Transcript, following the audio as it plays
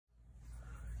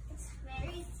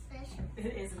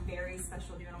It is very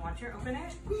special. Do you want to watch her open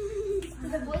it? Do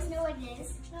the boys know what it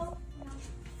is? No.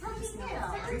 Tell me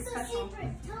now. Very special.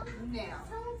 Now.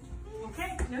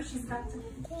 Okay. No, she's got to.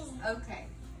 Okay.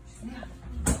 Now.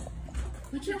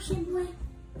 What's your shame, boy?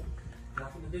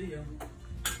 Not from the video.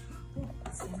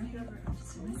 Stand right over it.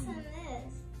 What's in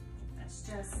this? That's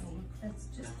just.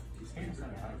 His hands are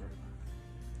out of her.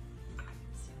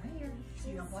 Stand right here so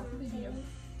you don't block the video.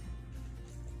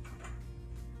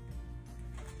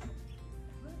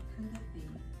 What could it be?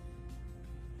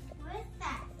 What is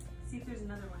that? See if there's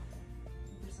another one.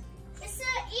 If there's something else. It's an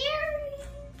earring.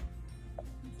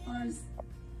 Mars,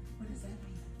 what does that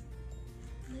mean?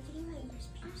 Look at my ears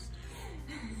pierced.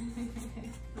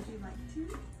 Would you like to?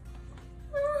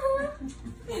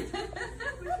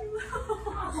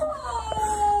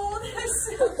 Oh, that's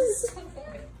so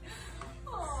sweet.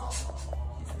 Oh.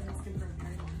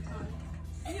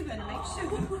 You're gonna make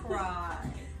sure cry.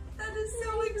 That is so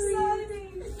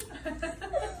exciting.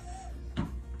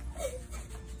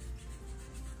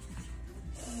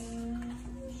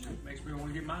 Makes me want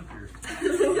to get mine pierced.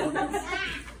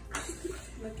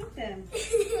 Look at them.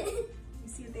 You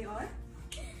see what they are?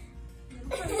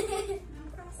 Little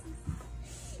crosses.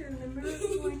 You remember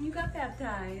when you got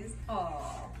baptized?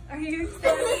 Oh. Are you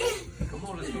excited? Come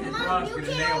on, let's get this rod, get a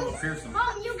nail and pierce them.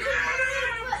 Mom, you can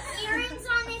only put earrings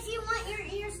on if you want your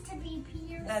ears to be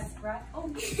pierced. That's right. Oh,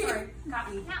 sorry.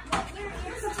 Got me. Not want your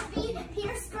ears to be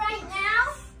pierced right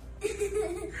now.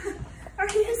 Are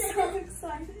you so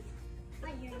excited?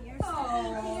 Want your ears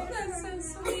Oh, that's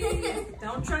so sweet.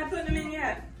 Don't try putting them in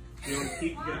yet. You want to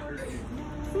keep getting her.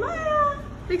 Smile.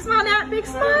 Big smile, Nat. Big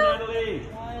smile. Natalie.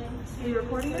 Are you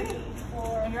recording it?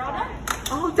 And you're all done.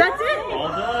 Oh, that's it. All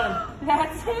done.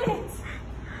 That's it.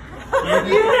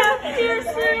 You have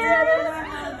pierced your ears.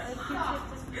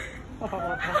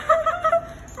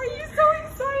 Are you so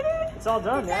excited? It's all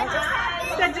done, yeah.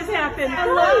 That just happened.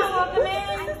 Hello, welcome in.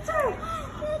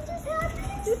 That just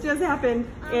happened. It just happened.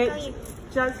 It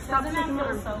just stopped Doesn't that taking feel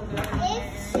over. so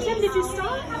good? Tim, did you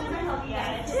stop?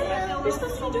 Yeah. You're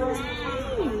supposed to be doing this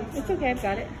thing. It's okay, I've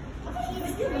got it.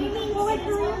 She's dreaming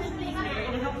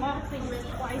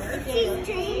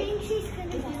she's gonna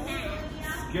be mad.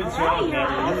 Good job,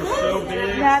 Natalie. You're so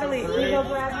big. Natalie, So you go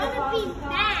great. grab I'm gonna be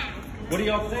mad. What do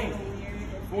y'all think?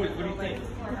 Boys, what do you think?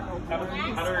 How do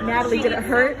Natalie, did it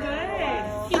hurt?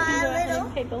 Little.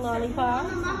 Take the lollipop.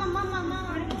 Mama.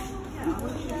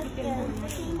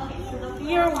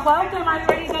 You're welcome. Are you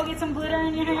ready to go get some glitter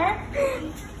in your hair?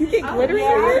 You get glitter in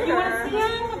your hair? You want to see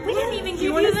it? We didn't even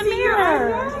give wanna you the see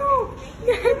mirror.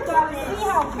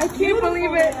 I can't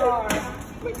believe it.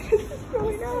 It's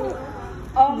going out.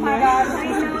 Oh my gosh, I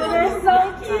know, they're so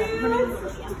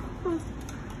cute.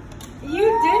 You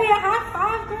did it. High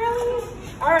five, girlie.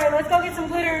 All right, let's go get some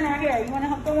glitter in our hair. You want to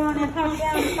go on and come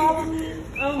down and follow me?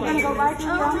 Oh my We're going to go right to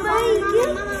your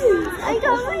goodness. I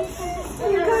got my,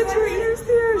 you got your ears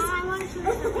pierced.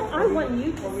 I want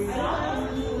you to.